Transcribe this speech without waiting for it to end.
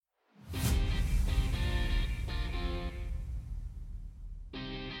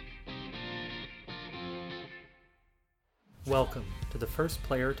Welcome to the First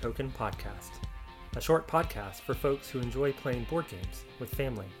Player Token Podcast, a short podcast for folks who enjoy playing board games with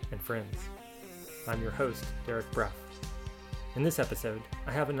family and friends. I'm your host, Derek Bruff. In this episode,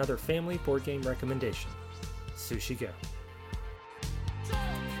 I have another family board game recommendation, Sushi Go.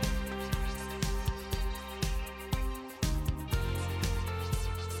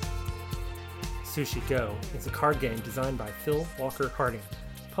 Sushi Go is a card game designed by Phil Walker Harding,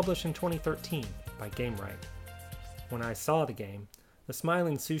 published in 2013 by Gamewright. When I saw the game, the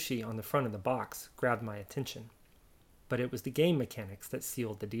smiling sushi on the front of the box grabbed my attention, but it was the game mechanics that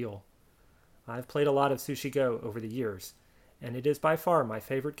sealed the deal. I've played a lot of Sushi Go over the years, and it is by far my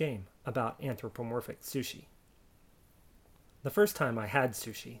favorite game about anthropomorphic sushi. The first time I had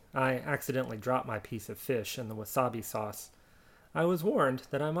sushi, I accidentally dropped my piece of fish in the wasabi sauce. I was warned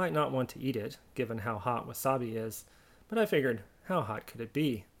that I might not want to eat it, given how hot wasabi is, but I figured, how hot could it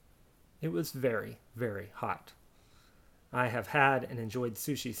be? It was very, very hot. I have had and enjoyed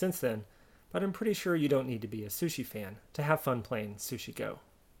sushi since then, but I'm pretty sure you don't need to be a sushi fan to have fun playing Sushi Go.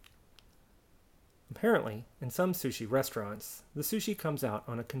 Apparently, in some sushi restaurants, the sushi comes out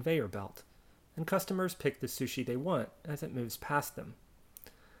on a conveyor belt, and customers pick the sushi they want as it moves past them.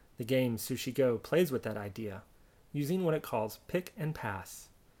 The game Sushi Go plays with that idea, using what it calls pick and pass.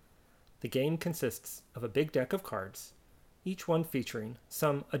 The game consists of a big deck of cards, each one featuring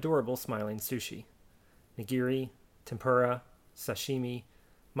some adorable smiling sushi: nigiri, tempura, sashimi,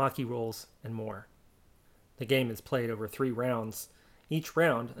 maki rolls, and more. The game is played over 3 rounds. Each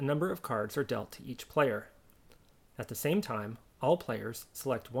round, a number of cards are dealt to each player. At the same time, all players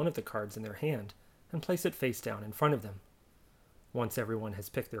select one of the cards in their hand and place it face down in front of them. Once everyone has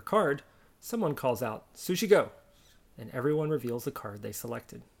picked their card, someone calls out, "Sushi Go!" and everyone reveals the card they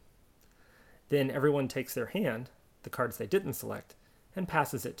selected. Then everyone takes their hand, the cards they didn't select, and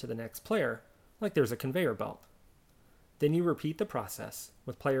passes it to the next player, like there's a conveyor belt. Then you repeat the process,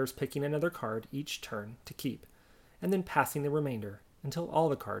 with players picking another card each turn to keep, and then passing the remainder until all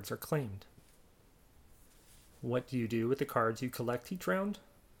the cards are claimed. What do you do with the cards you collect each round?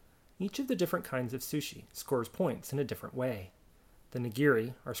 Each of the different kinds of sushi scores points in a different way. The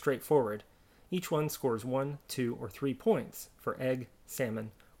nigiri are straightforward. Each one scores 1, 2, or 3 points for egg,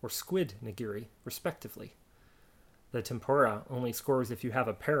 salmon, or squid nigiri, respectively. The tempura only scores if you have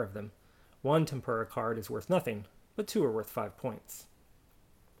a pair of them. 1 tempura card is worth nothing, but 2 are worth 5 points.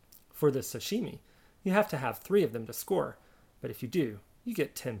 For the sashimi, you have to have 3 of them to score, but if you do, you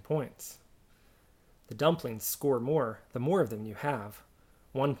get 10 points. The dumplings score more the more of them you have.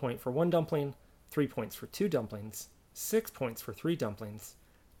 1 point for 1 dumpling, 3 points for 2 dumplings, 6 points for 3 dumplings,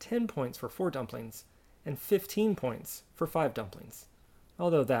 10 points for 4 dumplings, and 15 points for 5 dumplings,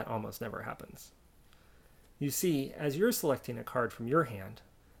 although that almost never happens. You see, as you're selecting a card from your hand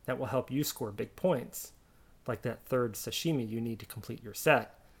that will help you score big points, like that 3rd sashimi you need to complete your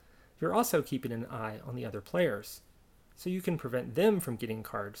set, you're also keeping an eye on the other players, so you can prevent them from getting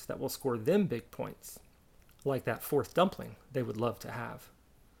cards that will score them big points, like that 4th dumpling they would love to have.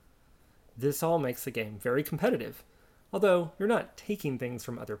 This all makes the game very competitive, although you're not taking things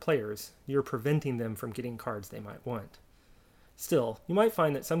from other players, you're preventing them from getting cards they might want. Still, you might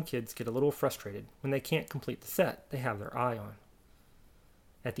find that some kids get a little frustrated when they can't complete the set they have their eye on.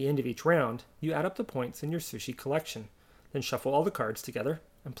 At the end of each round, you add up the points in your sushi collection, then shuffle all the cards together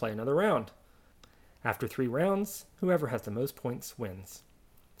and play another round. After 3 rounds, whoever has the most points wins.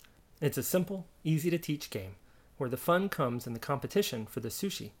 It's a simple, easy-to-teach game where the fun comes in the competition for the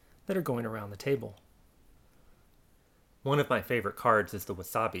sushi that are going around the table. One of my favorite cards is the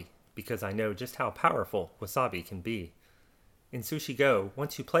wasabi, because I know just how powerful wasabi can be. In Sushi Go,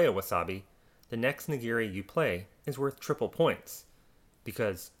 once you play a wasabi, the next nigiri you play is worth triple points,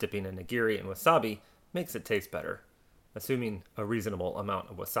 because dipping a nigiri in wasabi makes it taste better, assuming a reasonable amount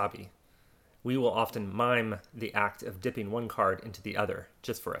of wasabi. We will often mime the act of dipping one card into the other,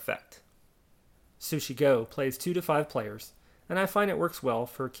 just for effect. Sushi Go plays 2 to 5 players, and I find it works well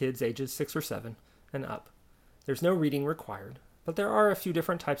for kids ages 6 or 7 and up. There's no reading required, but there are a few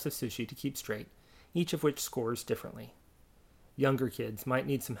different types of sushi to keep straight, each of which scores differently. Younger kids might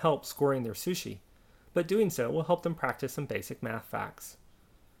need some help scoring their sushi, but doing so will help them practice some basic math facts.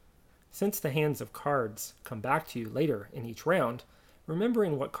 Since the hands of cards come back to you later in each round,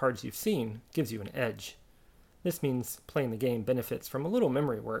 remembering what cards you've seen gives you an edge. This means playing the game benefits from a little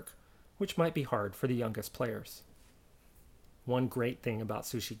memory work, which might be hard for the youngest players. One great thing about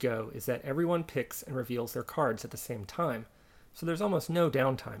Sushi Go is that everyone picks and reveals their cards at the same time, so there's almost no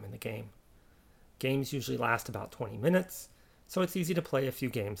downtime in the game. Games usually last about 20 minutes, so it's easy to play a few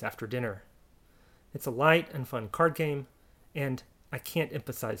games after dinner. It's a light and fun card game, and I can't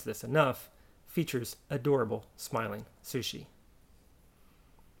emphasize this enough, features adorable, smiling sushi.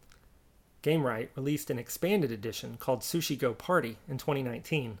 Gamewright released an expanded edition called Sushi Go Party in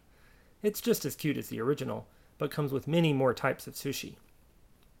 2019. It's just as cute as the original, but comes with many more types of sushi.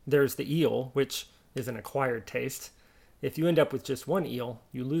 There's the eel, which is an acquired taste. If you end up with just one eel,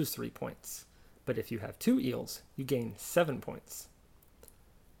 you lose 3 points. But if you have 2 eels, you gain 7 points.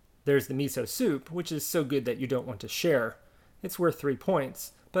 There's the miso soup, which is so good that you don't want to share. It's worth 3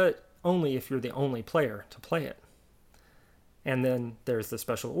 points, but only if you're the only player to play it. And then there's the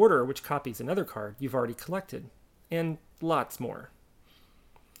special order, which copies another card you've already collected, and lots more.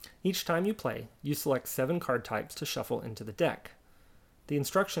 Each time you play, you select 7 card types to shuffle into the deck. The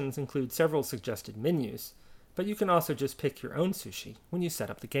instructions include several suggested menus, but you can also just pick your own sushi when you set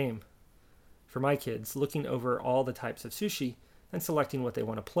up the game. For my kids, looking over all the types of sushi and selecting what they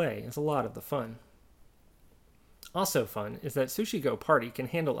want to play is a lot of the fun. Also fun is that Sushi Go Party can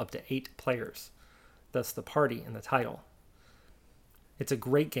handle up to 8 players, thus the party in the title. It's a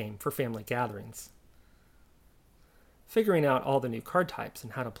great game for family gatherings. Figuring out all the new card types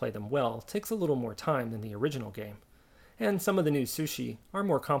and how to play them well takes a little more time than the original game, and some of the new sushi are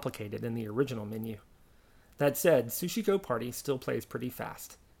more complicated than the original menu. That said, Sushi Go Party still plays pretty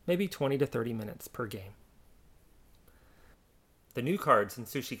fast, maybe 20 to 30 minutes per game. The new cards in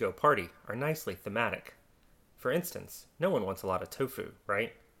Sushi Go Party are nicely thematic. For instance, no one wants a lot of tofu,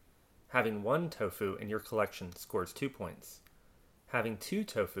 right? Having 1 tofu in your collection scores 2 points. Having 2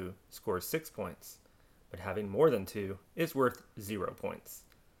 tofu scores 6 points, but having more than 2 is worth 0 points.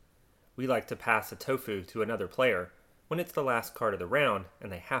 We like to pass a tofu to another player when it's the last card of the round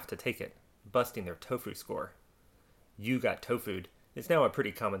and they have to take it, busting their tofu score. You got tofu'd is now a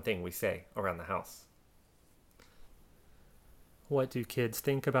pretty common thing we say around the house. What do kids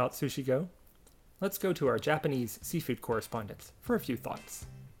think about Sushi Go? Let's go to our Japanese seafood correspondents for a few thoughts.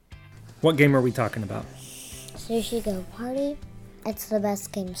 What game are we talking about? Sushi Go Party. It's the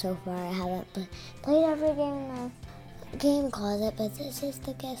best game so far. I haven't played every game in the game closet, but this is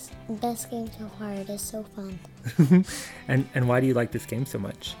the best game so far. It is so fun. And why do you like this game so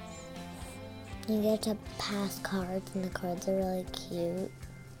much? You get to pass cards, and the cards are really cute.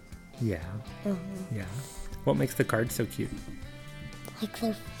 Yeah. Mm-hmm. Yeah. What makes the cards so cute? Like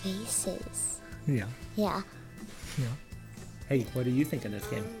their faces. Yeah. Yeah. Yeah. Hey, what do you think of this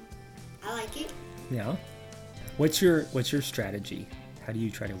game? I like it. Yeah. What's your strategy? How do you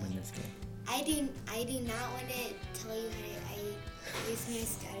try to win this game? I do not want to tell you how I use my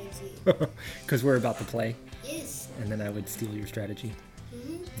strategy. Because we're about to play, Yes. and then I would steal your strategy.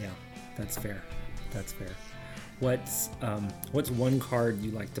 Mm-hmm. Yeah, that's fair. That's fair. What's one card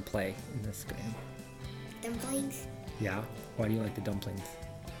you like to play in this game? Dumplings. Yeah. Why do you like the dumplings?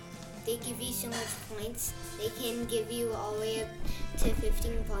 They give you so much points. They can give you all the way up to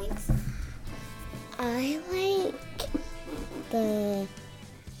 15 points. I like the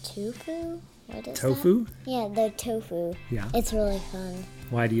tofu. What is Tofu? that? Yeah, the tofu. Yeah. It's really fun.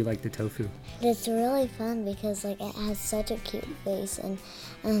 Why do you like the tofu? It's really fun because like it has such a cute face and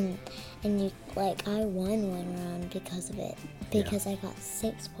you like I won one round because of it because I got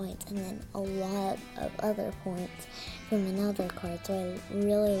 6 points and then a lot of other points from another card, so I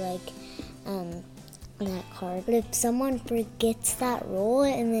really like that card. But if someone forgets that roll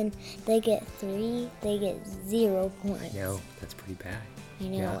and then they get 3, they get 0 points. I know, that's pretty bad. I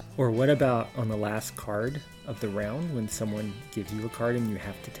know. Yeah. Or what about on the last card of the round when someone gives you a card and you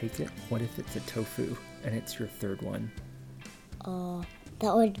have to take it? What if it's a tofu and it's your 3rd one? Oh,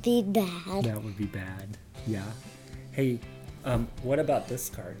 that would be bad. That would be bad. Yeah. Hey, what about this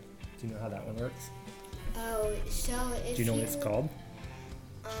card? Do you know how that one works? Oh, so if Do you know what it's called?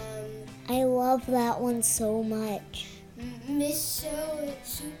 I love that one so much. Miso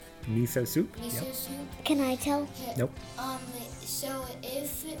soup. Miso soup? Miso Yep. soup. Can I tell? Nope. So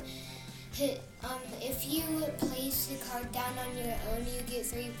if you place the card down on your own, you get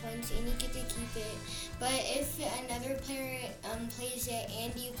 3 points and you get to keep it. But if another player plays it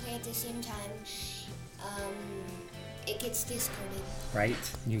and you play at the same time, it gets discarded. Right?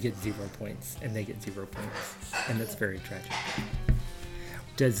 You get 0 points and they get 0 points. And that's very tragic.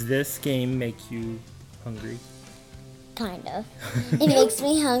 Does this game make you hungry? Kind of. It makes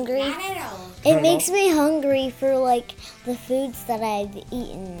me hungry. Not at all. It makes me hungry for like the foods that I've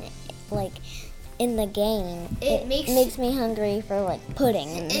eaten, like in the game. It makes- makes me hungry for like pudding.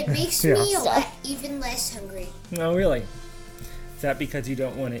 And It makes Yeah. me Stuff. even less hungry. Oh, really? Is that because you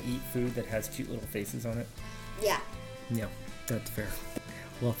don't want to eat food that has cute little faces on it? Yeah. Yeah, that's fair.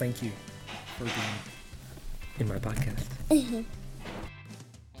 Well, thank you for being in my podcast.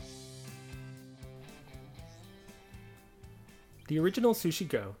 The original Sushi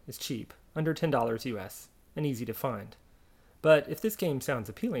Go is cheap, under $10 US, and easy to find. But if this game sounds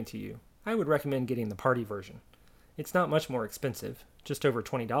appealing to you, I would recommend getting the party version. It's not much more expensive, just over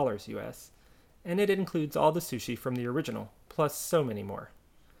 $20 US, and it includes all the sushi from the original, plus so many more.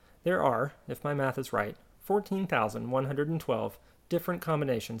 There are, if my math is right, 14,112 different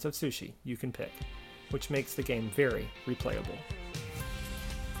combinations of sushi you can pick, which makes the game very replayable.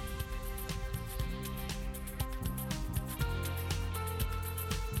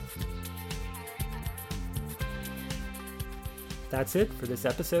 That's it for this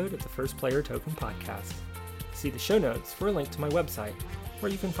episode of the First Player Token Podcast. See the show notes for a link to my website, where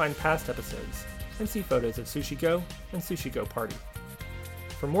you can find past episodes and see photos of Sushi Go and Sushi Go Party.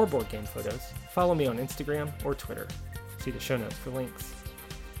 For more board game photos, follow me on Instagram or Twitter. See the show notes for links.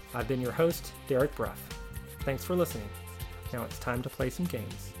 I've been your host, Derek Bruff. Thanks for listening. Now it's time to play some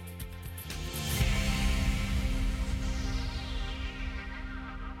games.